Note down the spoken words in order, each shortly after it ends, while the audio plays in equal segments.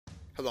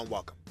Hello and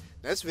welcome.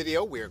 In this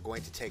video, we are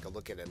going to take a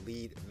look at a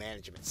lead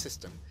management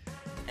system.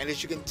 And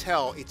as you can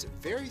tell, it's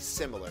very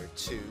similar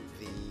to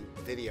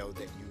the video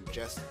that you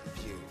just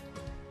viewed.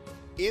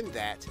 In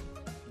that,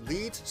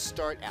 leads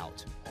start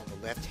out on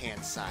the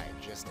left-hand side,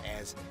 just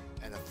as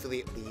an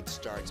affiliate lead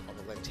starts on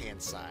the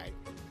left-hand side.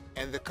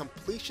 And the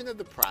completion of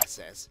the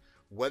process,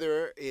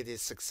 whether it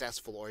is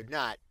successful or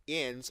not,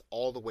 ends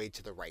all the way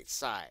to the right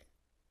side.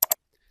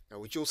 Now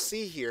what you'll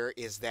see here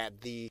is that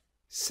the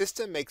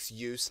system makes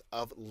use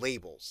of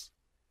labels.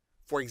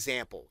 For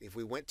example, if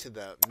we went to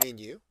the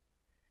menu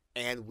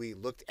and we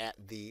looked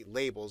at the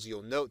labels,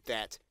 you'll note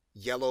that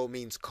yellow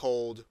means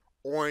cold,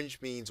 orange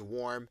means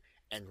warm,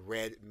 and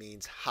red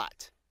means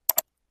hot.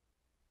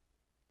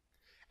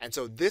 And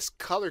so this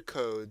color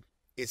code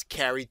is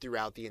carried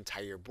throughout the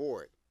entire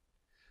board.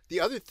 The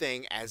other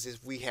thing, as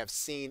we have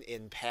seen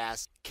in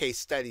past case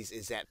studies,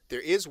 is that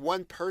there is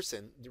one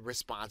person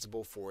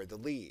responsible for the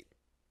lead.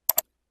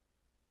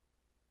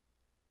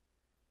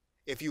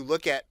 If you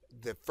look at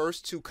the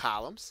first two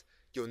columns,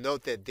 you'll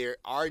note that there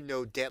are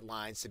no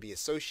deadlines to be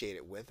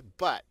associated with,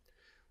 but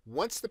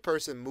once the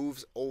person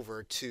moves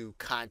over to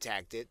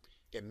contacted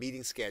and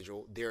meeting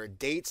schedule, there are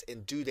dates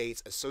and due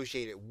dates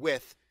associated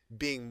with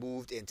being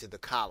moved into the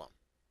column.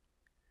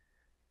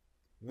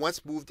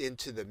 Once moved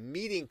into the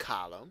meeting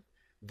column,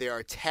 there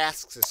are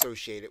tasks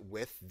associated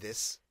with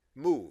this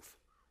move: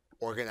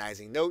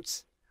 organizing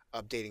notes,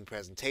 updating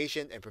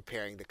presentation, and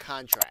preparing the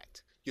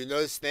contract. You'll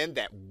notice then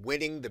that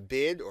winning the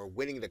bid or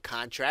winning the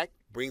contract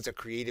brings a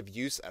creative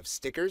use of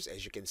stickers,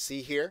 as you can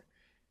see here,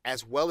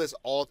 as well as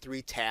all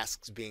three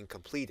tasks being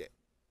completed.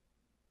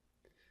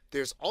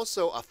 There's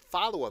also a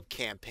follow-up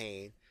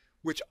campaign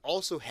which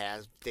also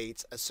has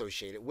dates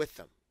associated with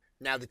them.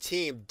 Now the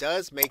team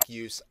does make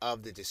use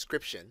of the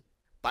description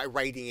by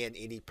writing in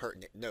any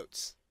pertinent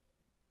notes.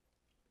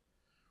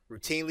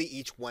 Routinely,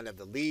 each one of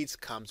the leads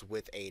comes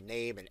with a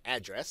name and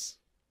address,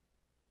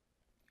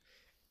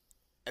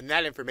 and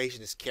that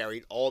information is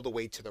carried all the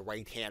way to the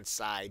right-hand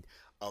side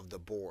of the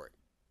board.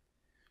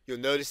 You'll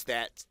notice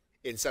that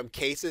in some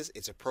cases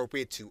it's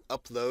appropriate to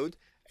upload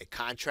a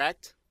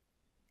contract.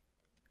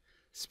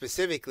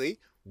 Specifically,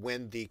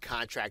 when the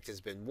contract has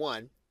been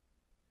won,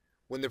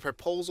 when the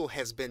proposal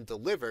has been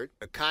delivered,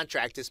 a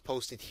contract is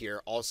posted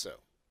here also.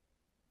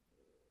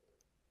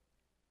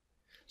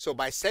 So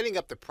by setting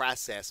up the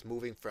process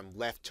moving from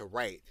left to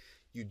right,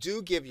 you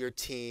do give your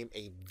team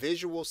a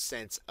visual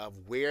sense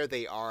of where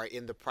they are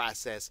in the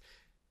process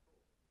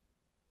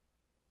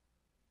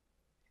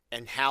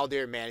and how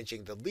they're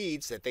managing the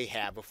leads that they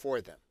have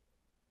before them.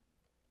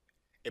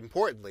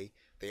 Importantly,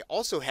 they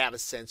also have a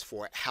sense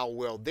for how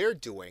well they're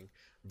doing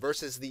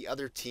versus the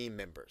other team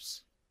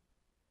members.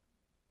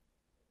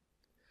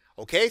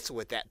 Okay, so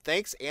with that,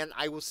 thanks, and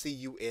I will see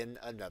you in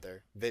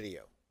another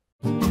video.